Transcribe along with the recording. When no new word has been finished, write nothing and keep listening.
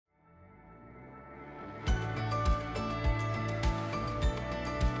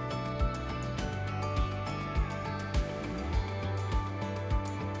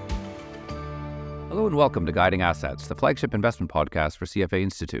Hello and welcome to Guiding Assets, the flagship investment podcast for CFA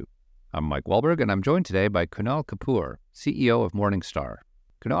Institute. I'm Mike Wallberg, and I'm joined today by Kunal Kapoor, CEO of Morningstar.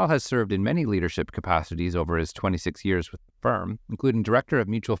 Kunal has served in many leadership capacities over his 26 years with the firm, including Director of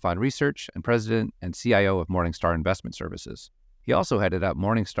Mutual Fund Research and President and CIO of Morningstar Investment Services. He also headed up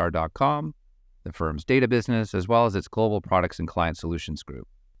Morningstar.com, the firm's data business, as well as its global products and client solutions group.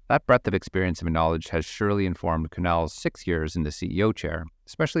 That breadth of experience and knowledge has surely informed Kunal's 6 years in the CEO chair,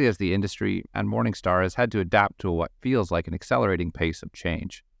 especially as the industry and Morningstar has had to adapt to what feels like an accelerating pace of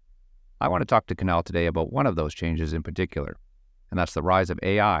change. I want to talk to Kunal today about one of those changes in particular, and that's the rise of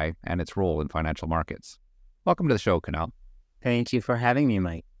AI and its role in financial markets. Welcome to the show, Kunal. Thank you for having me,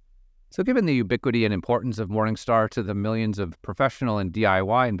 Mike. So given the ubiquity and importance of Morningstar to the millions of professional and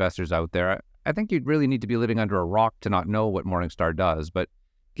DIY investors out there, I think you'd really need to be living under a rock to not know what Morningstar does, but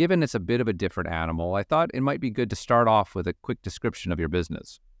given it's a bit of a different animal, I thought it might be good to start off with a quick description of your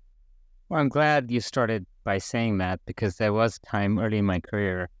business. Well, I'm glad you started by saying that because there was a time early in my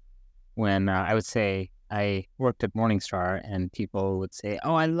career when I would say I worked at Morningstar and people would say,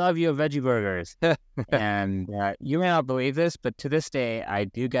 "Oh, I love your veggie burgers." And you may not believe this, but to this day, I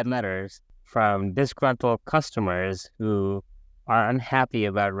do get letters from disgruntled customers who are unhappy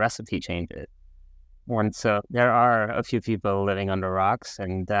about recipe changes. And so there are a few people living under rocks,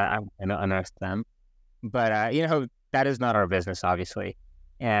 and I'm going to unearth them. But, that is not our business, obviously.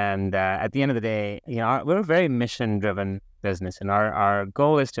 And at the end of the day, we're a very mission-driven business, and our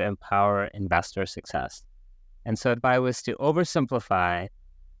goal is to empower investor success. And so if I was to oversimplify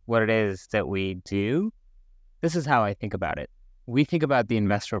what it is that we do, this is how I think about it. We think about the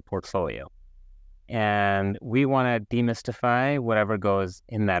investor portfolio, and we want to demystify whatever goes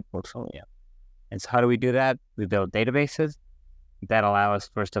in that portfolio. And so how do we do that? We build databases that allow us,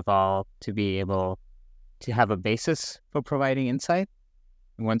 first of all, to be able to have a basis for providing insight.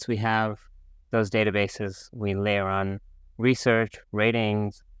 And once we have those databases, we layer on research,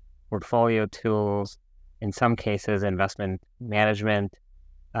 ratings, portfolio tools, in some cases, investment management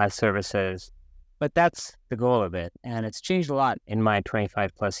services. But that's the goal of it. And it's changed a lot in my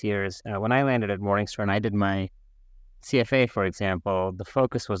 25 plus years. When I landed at Morningstar and I did my CFA, for example, the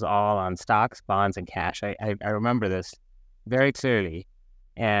focus was all on stocks, bonds, and cash. I remember this very clearly.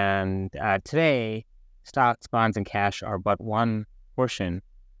 And today, stocks, bonds, and cash are but one portion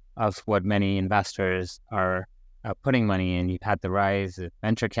of what many investors are putting money in. You've had the rise of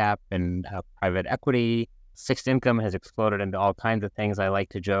venture cap and private equity. Fixed income has exploded into all kinds of things. I like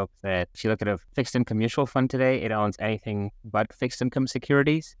to joke that if you look at a fixed income mutual fund today, it owns anything but fixed income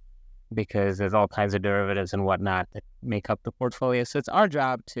securities, because there's all kinds of derivatives and whatnot that make up the portfolio. So it's our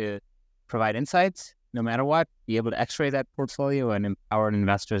job to provide insights, no matter what, be able to x-ray that portfolio and empower an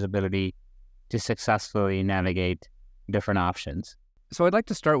investor's ability to successfully navigate different options. So I'd like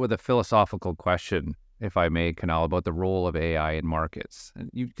to start with a philosophical question, if I may, Kunal, about the role of AI in markets.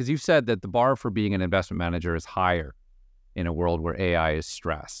 Because you've said that the bar for being an investment manager is higher in a world where AI is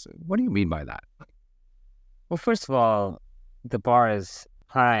stressed. What do you mean by that? Well, first of all, the bar is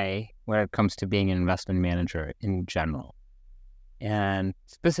high when it comes to being an investment manager in general. And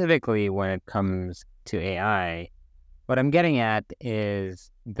specifically when it comes to AI, what I'm getting at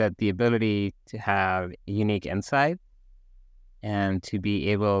is that the ability to have unique insight and to be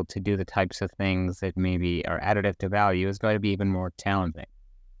able to do the types of things that maybe are additive to value is going to be even more challenging.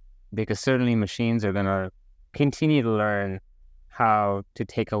 Because certainly machines are going to continue to learn how to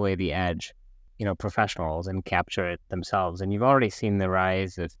take away the edge, professionals, and capture it themselves. And you've already seen the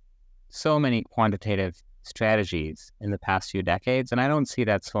rise of so many quantitative strategies in the past few decades, and I don't see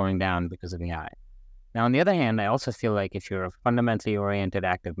that slowing down because of AI. Now, on the other hand, I also feel like if you're a fundamentally oriented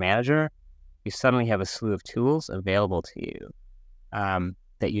active manager, you suddenly have a slew of tools available to you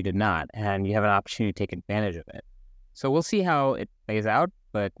that you did not, and you have an opportunity to take advantage of it. So we'll see how it plays out,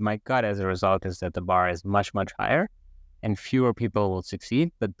 but my gut as a result is that the bar is much, much higher, and fewer people will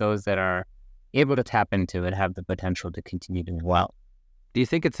succeed, but those that are able to tap into it have the potential to continue doing well. Do you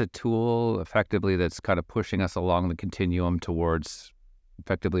think it's a tool effectively that's kind of pushing us along the continuum towards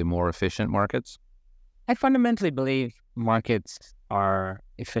effectively more efficient markets? I fundamentally believe markets are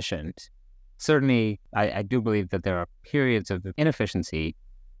efficient. Certainly, I do believe that there are periods of inefficiency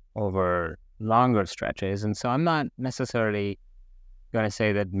over longer stretches. And so I'm not necessarily going to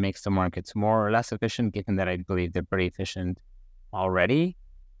say that makes the markets more or less efficient, given that I believe they're pretty efficient already.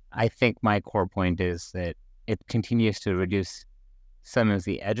 I think my core point is that it continues to reduce some of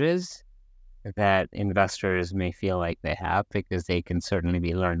the edges that investors may feel like they have, because they can certainly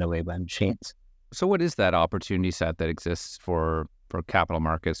be learned away by machines. So what is that opportunity set that exists for capital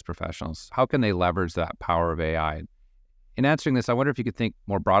markets professionals? How can they leverage that power of AI? In answering this, I wonder if you could think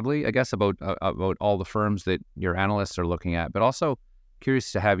more broadly, I guess, about all the firms that your analysts are looking at, but also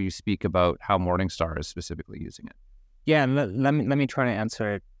curious to have you speak about how Morningstar is specifically using it. Yeah, and let me try to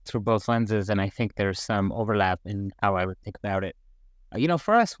answer it through both lenses, and I think there's some overlap in how I would think about it.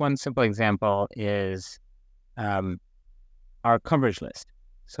 For us, one simple example is our coverage list.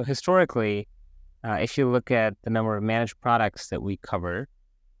 So historically, if you look at the number of managed products that we cover,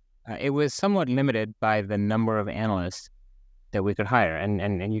 it was somewhat limited by the number of analysts that we could hire.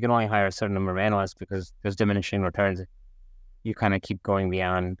 And you can only hire a certain number of analysts because there's diminishing returns. You kind of keep going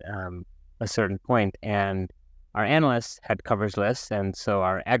beyond a certain point. And our analysts had coverage lists. And so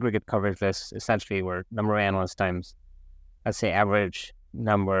our aggregate coverage lists essentially were number of analysts times, let's say, average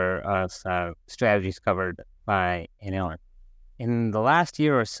number of strategies covered by an analyst. In the last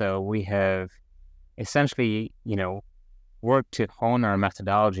year or so, we have essentially, worked to hone our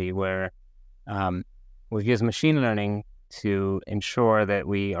methodology where we've used machine learning to ensure that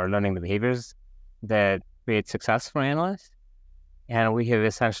we are learning the behaviors that create success for analysts. And we have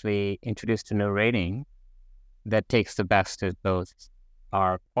essentially introduced a new rating that takes the best of both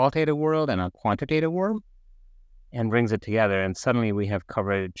our qualitative world and our quantitative world and brings it together. And suddenly we have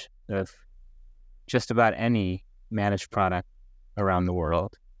coverage of just about any managed product around the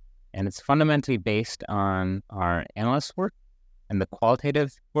world. And it's fundamentally based on our analyst work and the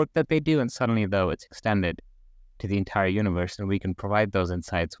qualitative work that they do. And suddenly, though, it's extended to the entire universe, and we can provide those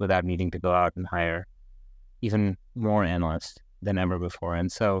insights without needing to go out and hire even more analysts than ever before.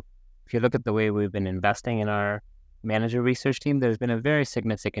 And so if you look at the way we've been investing in our manager research team, there's been a very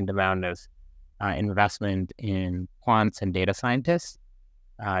significant amount of investment in quants and data scientists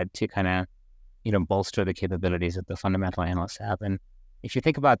to kind of, bolster the capabilities that the fundamental analysts have. And if you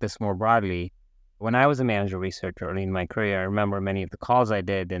think about this more broadly, when I was a manager researcher early in my career, I remember many of the calls I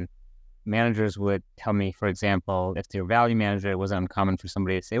did, and managers would tell me, for example, if they're a value manager, it wasn't uncommon for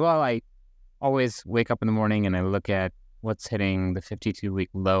somebody to say, well, I always wake up in the morning and I look at what's hitting the 52-week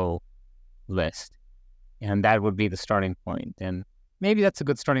low list. And that would be the starting point. And maybe that's a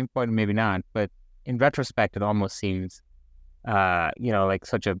good starting point, and maybe not. But in retrospect, it almost seems, like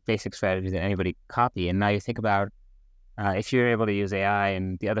such a basic strategy that anybody could copy. And now you think about if you're able to use AI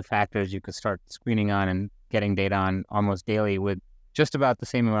and the other factors you could start screening on and getting data on almost daily with just about the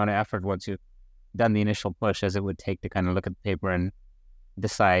same amount of effort once you've done the initial push as it would take to kind of look at the paper and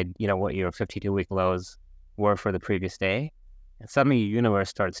decide, what your 52-week lows were for the previous day. And suddenly your universe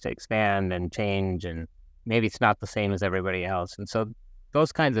starts to expand and change, and maybe it's not the same as everybody else. And so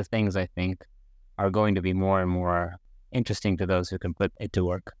those kinds of things, I think, are going to be more and more interesting to those who can put it to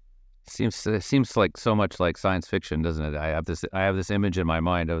work. Seems like so much like science fiction, doesn't it? I have this image in my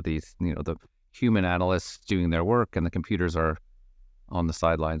mind of these, the human analysts doing their work, and the computers are on the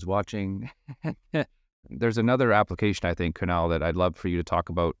sidelines watching. There's another application, I think, Kunal, that I'd love for you to talk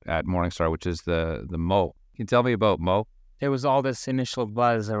about at Morningstar, which is the Mo. Can you tell me about Mo? There was all this initial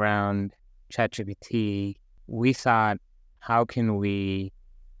buzz around ChatGPT. We thought, how can we,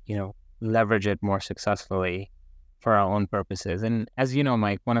 leverage it more successfully for our own purposes? And as you know,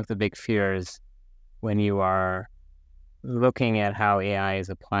 Mike, one of the big fears when you are looking at how AI is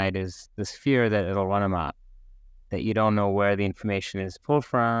applied is this fear that it'll run amok, that you don't know where the information is pulled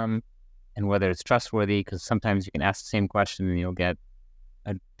from and whether it's trustworthy, because sometimes you can ask the same question and you'll get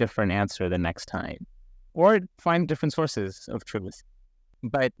a different answer the next time, or find different sources of truth.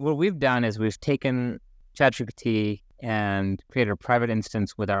 But what we've done is we've taken ChatGPT and created a private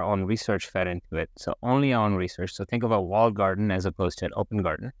instance with our own research fed into it. So only our own research. So think of a walled garden as opposed to an open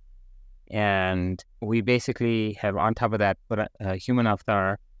garden. And we basically have on top of that put a human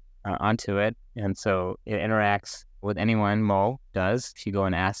avatar onto it. And so it interacts with anyone Mo does. If you go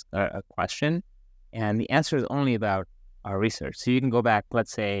and ask a question, and the answer is only about our research. So you can go back,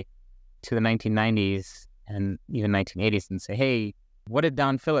 let's say, to the 1990s and even 1980s and say, hey, what did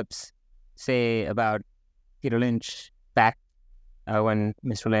Don Phillips say about Peter Lynch back when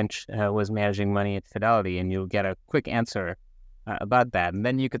Mr. Lynch was managing money at Fidelity? And you'll get a quick answer about that. And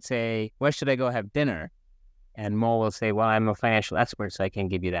then you could say, where should I go have dinner? And Mo will say, well, I'm a financial expert, so I can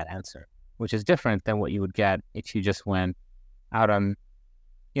give you that answer, which is different than what you would get if you just went out on,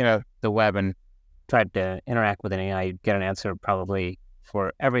 the web and tried to interact with an AI. You'd get an answer probably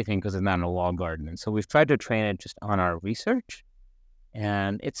for everything because it's not in a walled garden. And so we've tried to train it just on our research.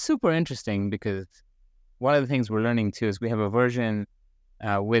 And it's super interesting because one of the things we're learning too is we have a version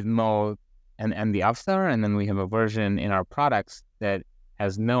with Mo and the avatar, and then we have a version in our products that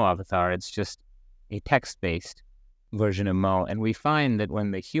has no avatar. It's just a text-based version of Mo. And we find that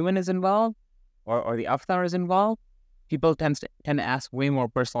when the human is involved or the avatar is involved, people tend to ask way more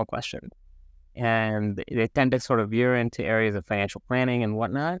personal questions. and they tend to sort of veer into areas of financial planning and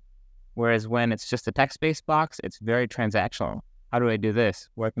whatnot. Whereas when it's just a text-based box, it's very transactional. How do I do this?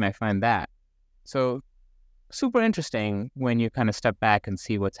 Where can I find that? So super interesting when you kind of step back and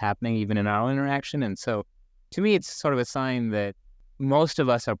see what's happening even in our interaction. And so to me, it's sort of a sign that most of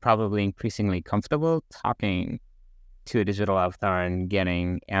us are probably increasingly comfortable talking to a digital avatar and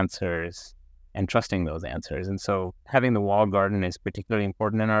getting answers and trusting those answers. And so having the walled garden is particularly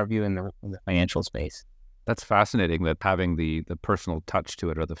important in our view in the financial space. That's fascinating that having the personal touch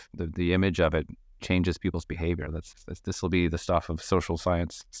to it, or the image of it, changes people's behavior. This will be the stuff of social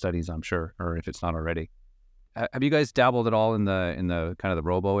science studies, I'm sure, or if it's not already. Have you guys dabbled at all in the kind of the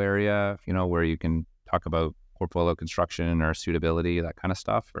robo area, where you can talk about portfolio construction or suitability, that kind of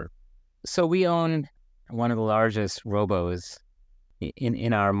stuff? Or so we own one of the largest robos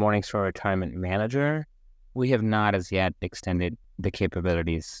in our Morningstar Retirement Manager. We have not as yet extended the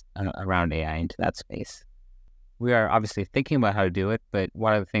capabilities around AI into that space. We are obviously thinking about how to do it, but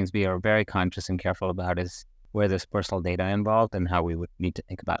one of the things we are very conscious and careful about is where there's personal data involved and how we would need to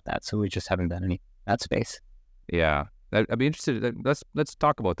think about that. So we just haven't done any in that space. Yeah, I'd be interested. Let's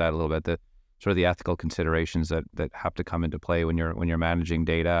talk about that a little bit. The sort of the ethical considerations that have to come into play when you're managing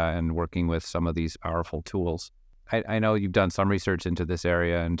data and working with some of these powerful tools. I know you've done some research into this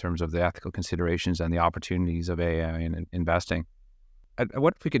area in terms of the ethical considerations and the opportunities of AI in investing.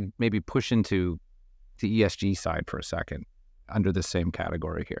 What if we could maybe push into the ESG side for a second under the same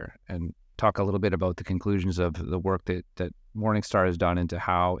category here and talk a little bit about the conclusions of the work that Morningstar has done into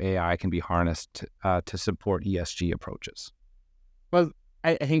how AI can be harnessed to support ESG approaches? Well,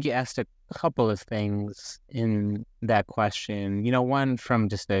 I think you asked a couple of things in that question. One, from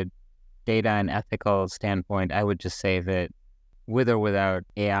just a data and ethical standpoint, I would just say that with or without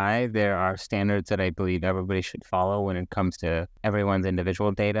AI, there are standards that I believe everybody should follow when it comes to everyone's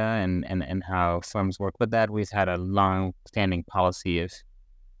individual data and how firms work with that. We've had a long-standing policy of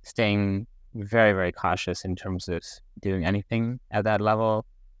staying very, very cautious in terms of doing anything at that level.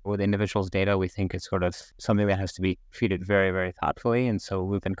 With individuals' data, we think it's sort of something that has to be treated very, very thoughtfully, and so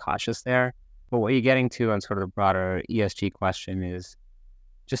we've been cautious there. But what you're getting to on sort of the broader ESG question is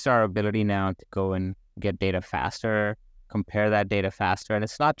just our ability now to go and get data faster, compare that data faster, and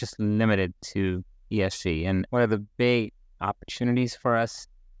it's not just limited to ESG. And one of the big opportunities for us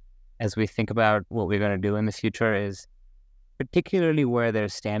as we think about what we're going to do in the future is, particularly where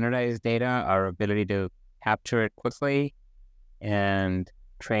there's standardized data, our ability to capture it quickly and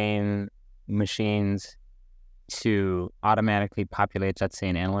train machines to automatically populate, let's say,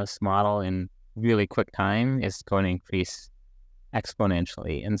 an analyst model in really quick time is going to increase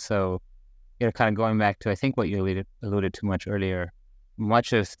exponentially. And so, kind of going back to, I think, what you alluded to much earlier,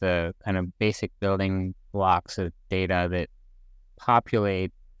 much of the kind of basic building blocks of data that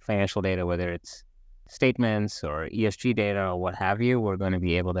populate financial data, whether it's statements or ESG data or what have you, we're going to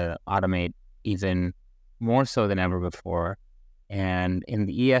be able to automate even more so than ever before. And in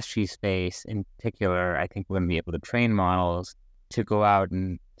the ESG space in particular, I think we're going to be able to train models to go out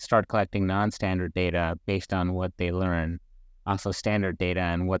and start collecting non-standard data based on what they learn, also standard data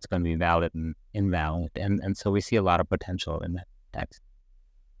and what's going to be valid and invalid. And so we see a lot of potential in that text.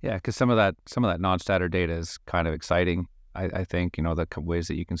 Yeah, because some of that non-standard data is kind of exciting. I think, the ways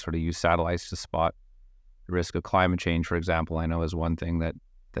that you can sort of use satellites to spot the risk of climate change, for example, I know is one thing that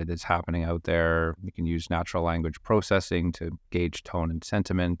is happening out there. We can use natural language processing to gauge tone and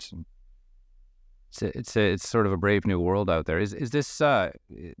sentiment. It's sort of a brave new world out there. Is this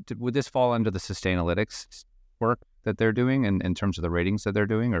would this fall under the Sustainalytics work that they're doing in terms of the ratings that they're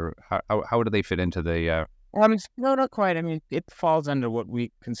doing, or how do they fit into the? No, not quite. I mean, it falls under what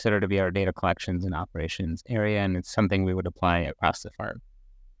we consider to be our data collections and operations area, and it's something we would apply across the firm.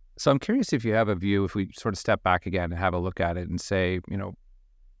 So I'm curious if you have a view, if we sort of step back again and have a look at it and say,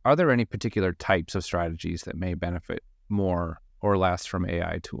 are there any particular types of strategies that may benefit more or less from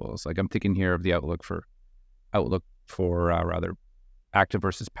AI tools? Like I'm thinking here of the outlook for rather active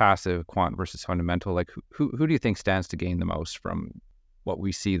versus passive, quant versus fundamental. Like who do you think stands to gain the most from what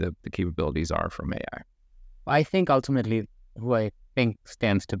we see the capabilities are from AI? I think ultimately who I think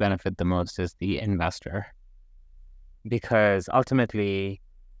stands to benefit the most is the investor, because ultimately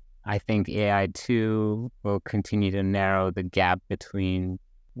I think AI too will continue to narrow the gap between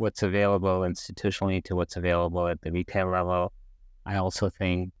what's available institutionally to what's available at the retail level. I also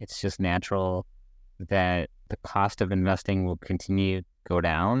think it's just natural that the cost of investing will continue to go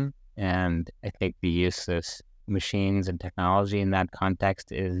down, and I think the use of machines and technology in that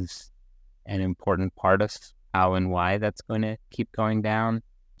context is an important part of how and why that's going to keep going down.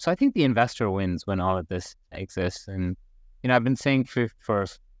 So I think the investor wins when all of this exists. And, I've been saying for a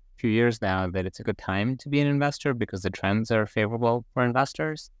few years now that it's a good time to be an investor because the trends are favorable for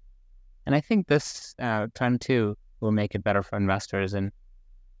investors. And I think this trend too will make it better for investors. And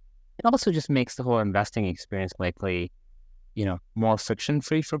it also just makes the whole investing experience likely, more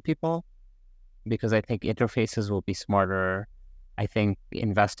friction-free for people because I think interfaces will be smarter. I think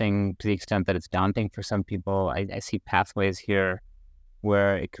investing, to the extent that it's daunting for some people, I see pathways here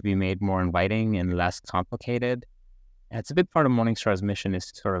where it could be made more inviting and less complicated. And it's a big part of Morningstar's mission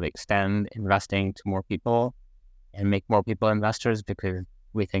is to sort of extend investing to more people and make more people investors because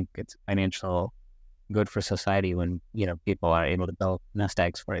we think it's financial good for society when, people are able to build nest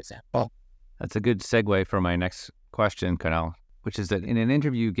eggs, for example. That's a good segue for my next question, Kunal, which is that in an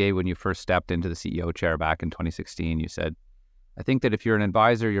interview you gave when you first stepped into the CEO chair back in 2016, you said, I think that if you're an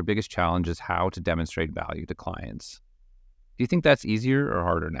advisor, your biggest challenge is how to demonstrate value to clients. Do you think that's easier or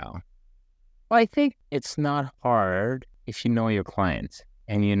harder now? Well, I think it's not hard if you know your clients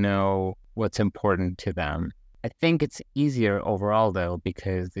and you know what's important to them. I think it's easier overall, though,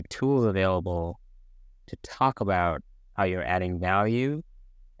 because the tools available to talk about how you're adding value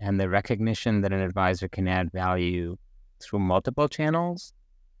and the recognition that an advisor can add value through multiple channels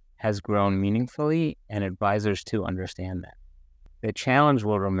has grown meaningfully, and advisors too understand that. The challenge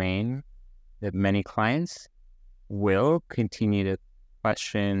will remain that many clients will continue to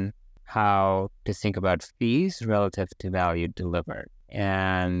question how to think about fees relative to value delivered.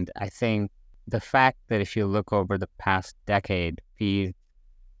 And I think the fact that if you look over the past decade, fees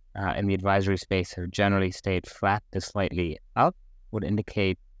in the advisory space have generally stayed flat to slightly up would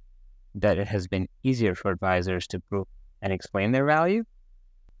indicate that it has been easier for advisors to prove and explain their value,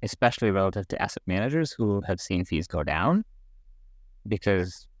 especially relative to asset managers who have seen fees go down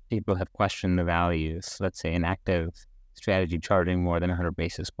because people have questioned the values. Let's say an active strategy charging more than 100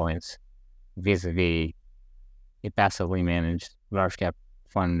 basis points vis-a-vis a passively managed large cap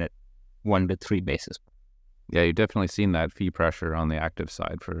fund at 1 to 3 basis points. Yeah, you've definitely seen that fee pressure on the active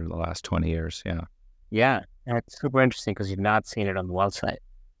side for the last 20 years. Yeah. Yeah, and it's super interesting because you've not seen it on the wealth side.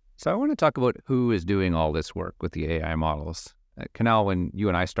 So I want to talk about who is doing all this work with the AI models. Kunal, when you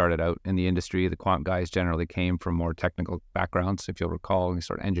and I started out in the industry, the quant guys generally came from more technical backgrounds. If you'll recall,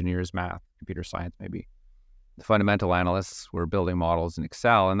 sort of engineers, math, computer science, maybe. The fundamental analysts were building models in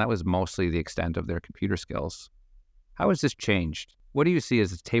Excel, and that was mostly the extent of their computer skills. How has this changed? What do you see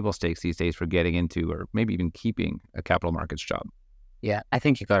as table stakes these days for getting into or maybe even keeping a capital markets job? Yeah, I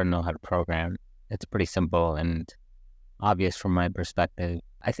think you got to know how to program. It's pretty simple and obvious from my perspective.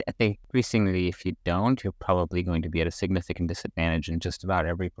 I think increasingly, if you don't, you're probably going to be at a significant disadvantage in just about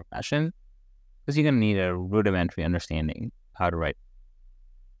every profession because you're going to need a rudimentary understanding of how to write.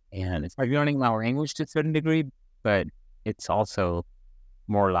 And it's like learning our language to a certain degree, but it's also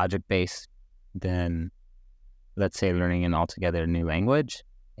more logic-based than, let's say, learning an altogether new language.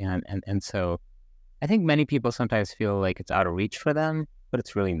 And so I think many people sometimes feel like it's out of reach for them, but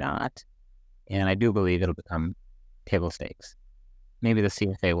it's really not. And I do believe it'll become table stakes. Maybe the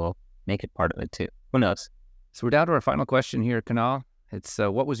CFA will make it part of it too. Who knows? So we're down to our final question here, Kunal. It's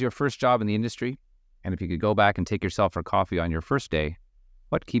what was your first job in the industry? And if you could go back and take yourself for coffee on your first day,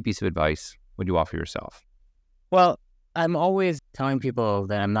 what key piece of advice would you offer yourself? Well, I'm always telling people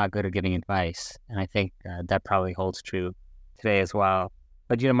that I'm not good at giving advice. And I think that probably holds true today as well.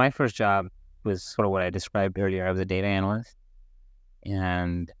 But, my first job was sort of what I described earlier. I was a data analyst.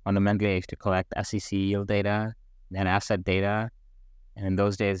 And fundamentally, I used to collect SEC yield data and asset data. And in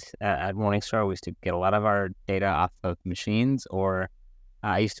those days at Morningstar, we used to get a lot of our data off of machines, or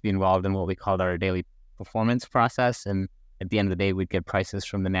I used to be involved in what we called our daily performance process. And at the end of the day, we'd get prices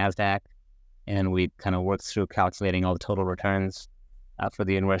from the NASDAQ, and we'd kind of work through calculating all the total returns for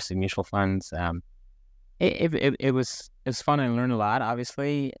the university mutual funds. It was fun and I learned a lot,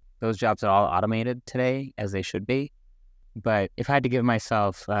 obviously. Those jobs are all automated today, as they should be. But if I had to give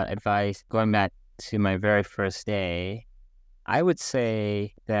myself advice going back to my very first day, I would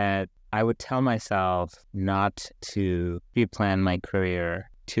say that I would tell myself not to pre-plan my career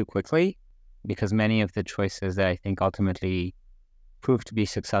too quickly, because many of the choices that I think ultimately proved to be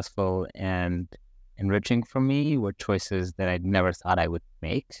successful and enriching for me were choices that I'd never thought I would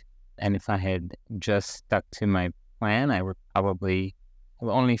make. And if I had just stuck to my plan, I would probably have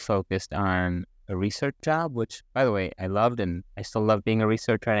only focused on a research job, which, by the way, I loved, and I still love being a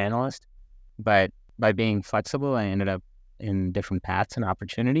researcher and analyst. But by being flexible, I ended up in different paths and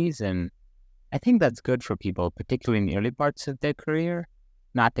opportunities. And I think that's good for people, particularly in the early parts of their career,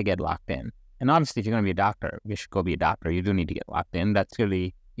 not to get locked in. And obviously, if you're going to be a doctor, you should go be a doctor. You do need to get locked in. That's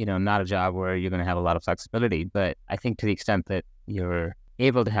really, not a job where you're going to have a lot of flexibility. But I think to the extent that you're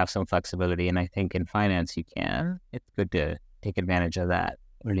able to have some flexibility, and I think in finance you can, it's good to take advantage of that.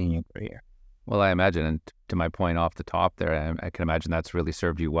 early in your career. Well, I imagine, and to my point off the top there, I can imagine that's really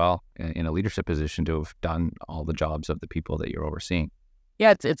served you well in a leadership position to have done all the jobs of the people that you're overseeing.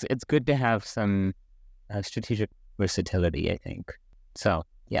 Yeah, it's good to have some strategic versatility, I think. So,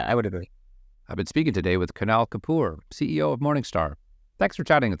 yeah, I would agree. I've been speaking today with Kunal Kapoor, CEO of Morningstar. Thanks for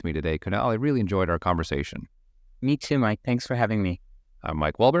chatting with me today, Kunal. I really enjoyed our conversation. Me too, Mike. Thanks for having me. I'm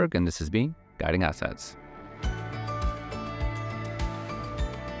Mike Wallberg, and this has been Guiding Assets.